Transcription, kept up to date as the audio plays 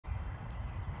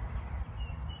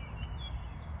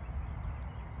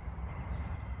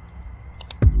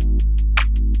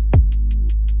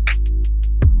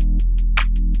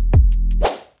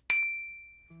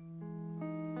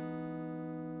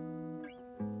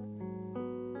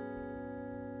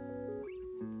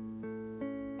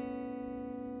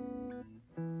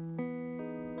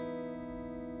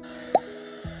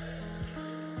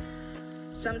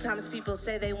Sometimes people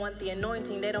say they want the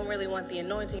anointing. They don't really want the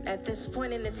anointing. At this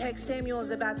point in the text, Samuel is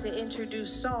about to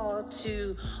introduce Saul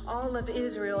to all of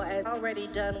Israel as already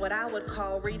done what I would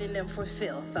call reading them for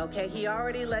filth, okay? He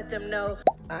already let them know.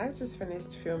 I just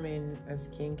finished filming a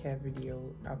skincare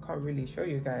video. I can't really show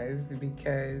you guys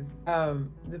because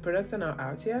the products are not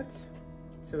out yet.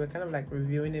 So we're kind of like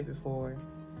reviewing it before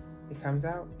it comes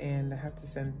out, and I have to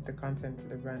send the content to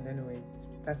the brand anyways.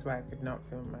 That's why I could not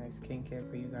film my skincare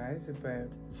for you guys, but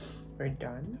we're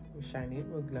done. We're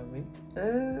shining, we're glowing.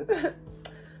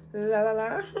 La la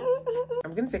la.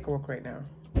 I'm gonna take a walk right now,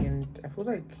 and I feel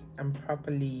like I'm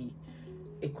properly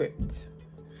equipped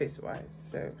face-wise.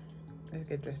 So let's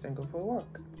get dressed and go for a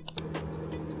walk.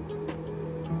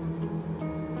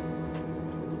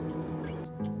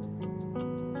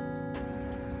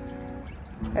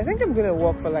 I think I'm gonna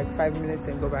walk for like 5 minutes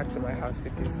and go back to my house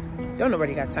because don't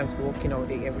nobody got time to be walking all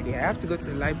day every day. I have to go to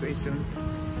the library soon.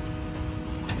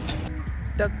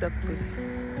 Duck, duck, goose.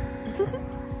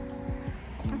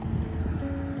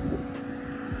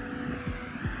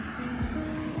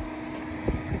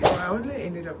 Well, I only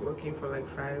ended up walking for like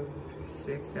 5,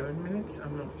 6, 7 minutes.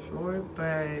 I'm not sure,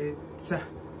 but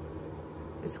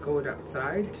it's cold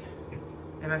outside,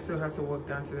 and I still have to walk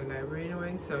down to the library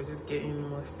anyway. So just getting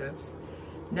more steps.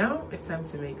 Now it's time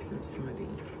to make some smoothie.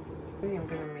 I'm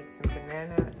gonna make some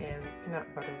banana and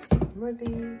peanut butter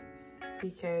smoothie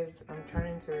because I'm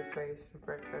trying to replace the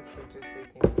breakfast with just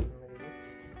taking smoothie.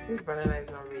 This banana is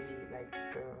not really like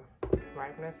the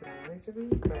ripeness that I want it to be,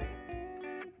 but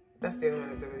that's the only one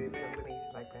that's available, so I'm gonna use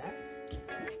it like that.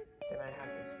 Then I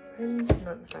have this blend,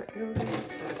 non-fat yogurt,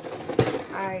 so that's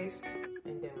some ice,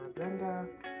 and then my blender.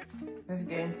 Let's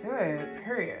get into it,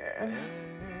 period.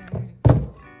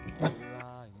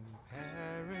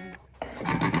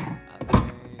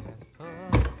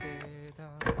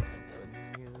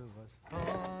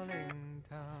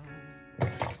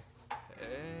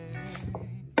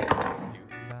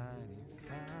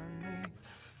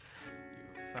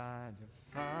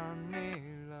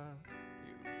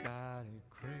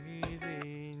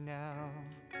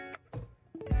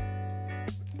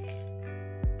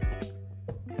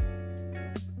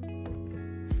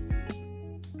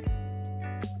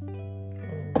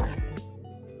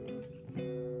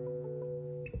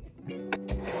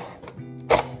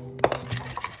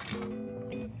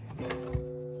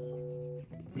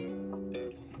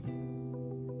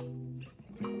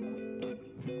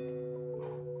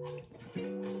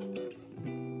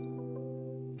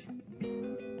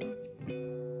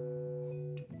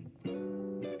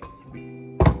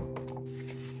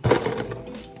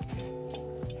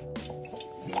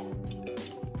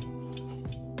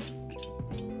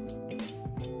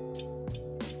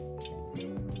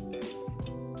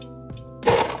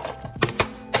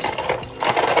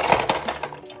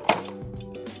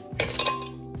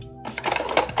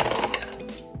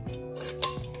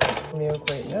 Milk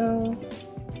right now,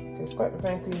 because quite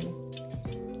frankly,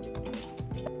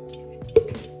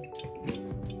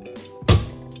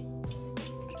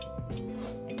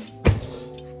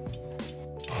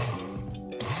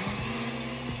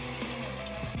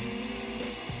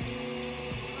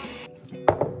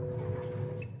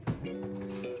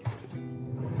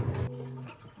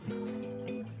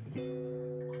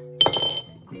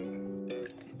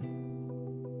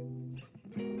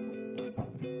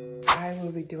 I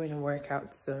will be doing a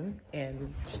workout soon,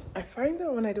 and I find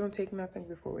that when I don't take nothing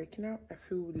before waking up, I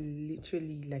feel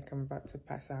literally like I'm about to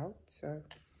pass out. So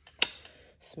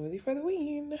smoothie for the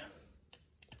win.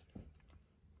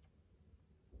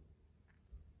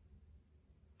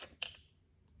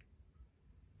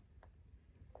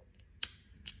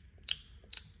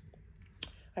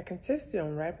 I can taste the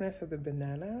unripeness of the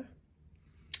banana,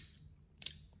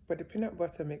 but the peanut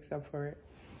butter makes up for it.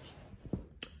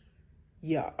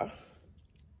 Yeah.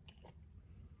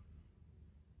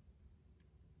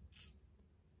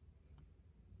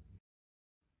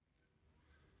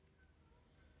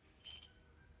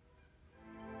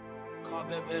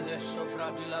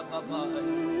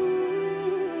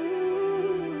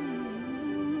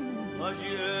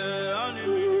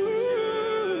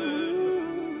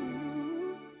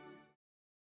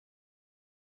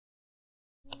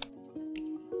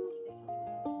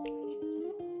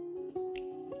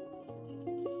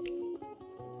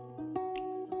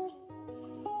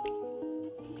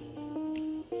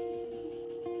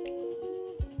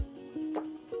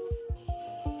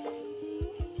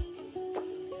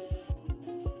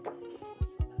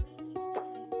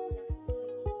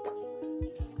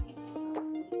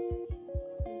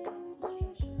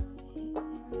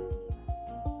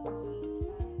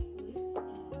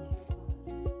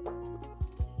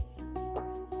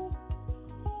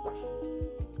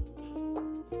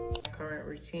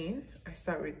 routine. I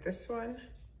start with this one,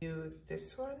 do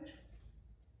this one,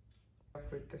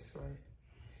 off with this one,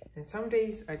 and some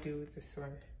days I do this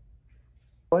one.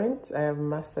 I have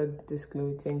mastered this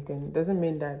gluten thing. Doesn't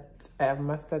mean that I have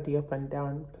mastered the up and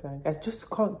down plank. I just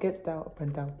can't get that up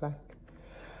and down plank.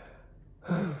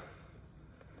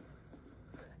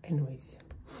 Anyways,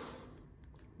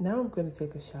 now I'm gonna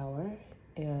take a shower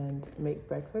and make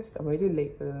breakfast. I'm already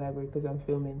late for the library because I'm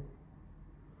filming.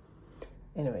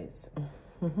 Anyways,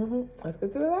 let's go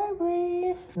to the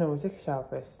library. No, we'll take a shower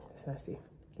first. It's nasty.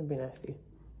 It'll be nasty.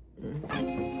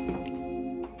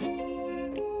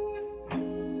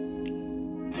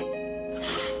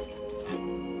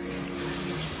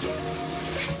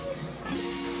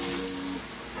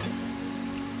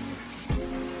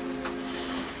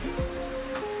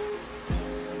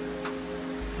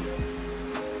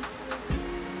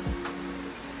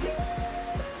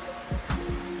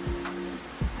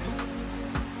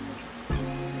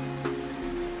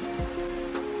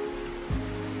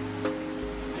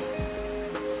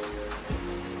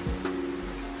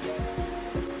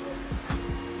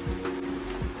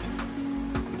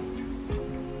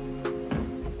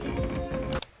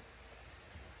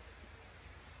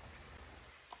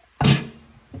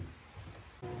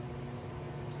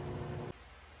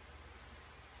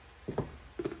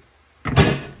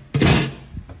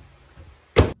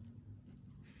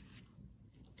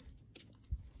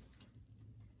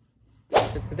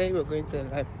 So today we're going to the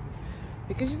library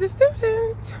because she's a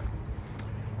student.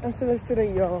 I'm still a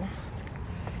student, y'all.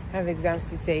 I have exams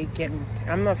to take and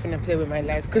I'm not gonna play with my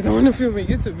life because I want to film a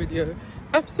YouTube video.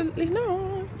 Absolutely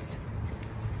not.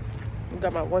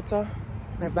 Got my water,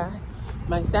 my bag,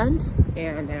 my stand,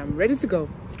 and I'm ready to go.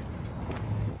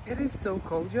 It is so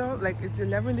cold, y'all. Like, it's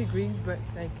 11 degrees, but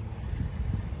it's like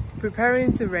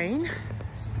preparing to rain.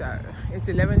 So it's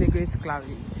 11 degrees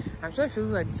cloudy. I'm sure it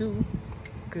feels like 2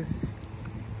 because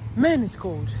man, it's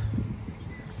cold.